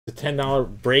The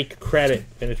 $10 break credit.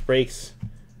 Vintage Breaks.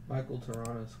 Michael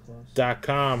Toronto's close.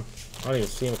 .com. I don't even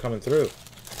see him coming through.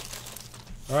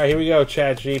 All right, here we go,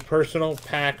 Chad G. Personal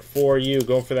pack for you.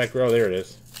 Going for that grow. There it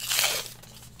is.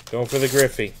 Going for the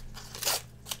Griffey.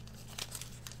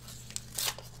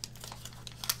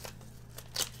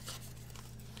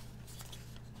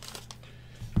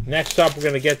 Next up, we're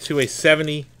going to get to a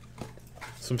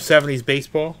some 70s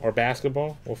baseball or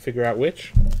basketball. We'll figure out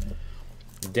which.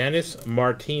 Dennis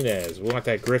Martinez. We want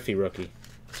that Griffey rookie.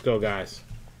 Let's go, guys.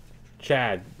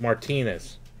 Chad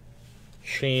Martinez.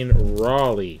 Shane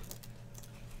Raleigh.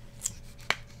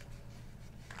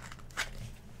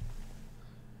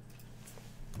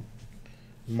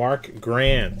 Mark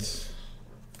Grant.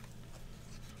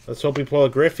 Let's hope we pull a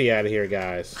Griffey out of here,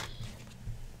 guys.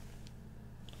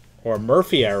 Or a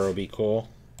Murphy arrow would be cool.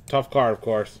 Tough card, of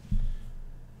course.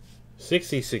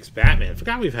 66 Batman.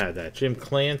 Forgot we've had that. Jim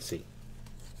Clancy.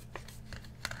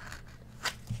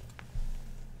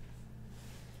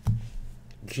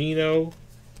 Gino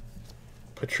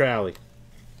Petrali.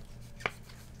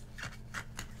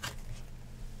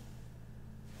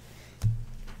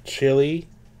 Chili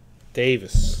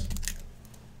Davis.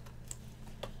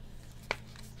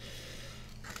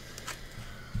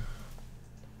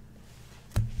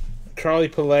 Charlie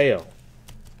Palaio.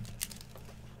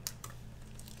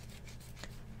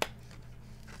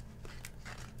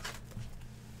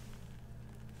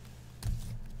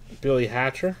 Billy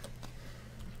Hatcher.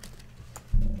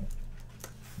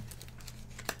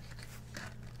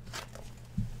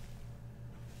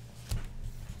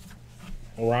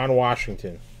 Ron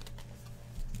Washington.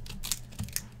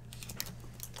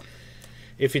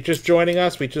 If you're just joining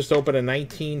us, we just opened a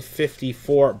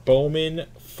 1954 Bowman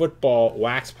football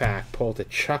wax pack. Pulled to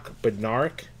Chuck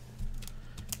Bednarik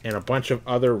and a bunch of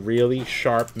other really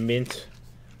sharp mint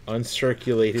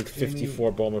uncirculated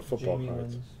 54 Bowman football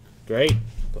cards. Wins. Great.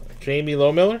 Jamie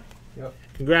Lowmiller? Yep.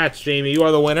 Congrats, Jamie. You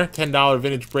are the winner. $10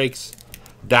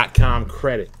 VintageBreaks.com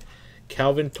credit.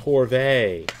 Kelvin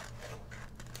Torvey.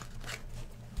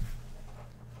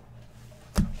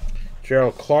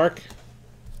 Gerald Clark.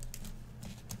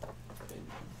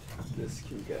 This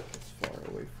can get as far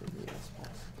away from me as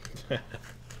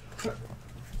possible.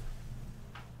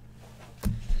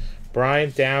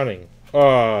 Brian Downing.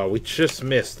 Oh, we just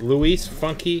missed. Luis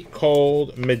Funky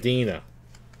Cold Medina.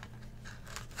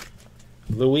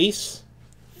 Luis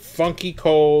Funky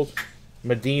Cold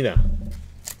Medina.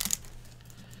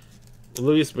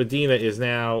 Luis Medina is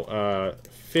now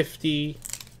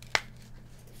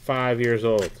 55 years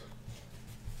old.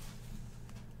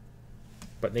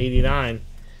 But in 89,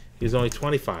 he was only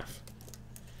 25.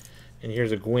 And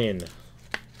here's a Gwyn.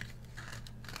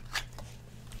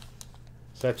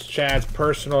 So that's Chad's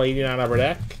personal 89 upper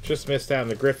deck. Just missed out on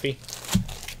the Griffey.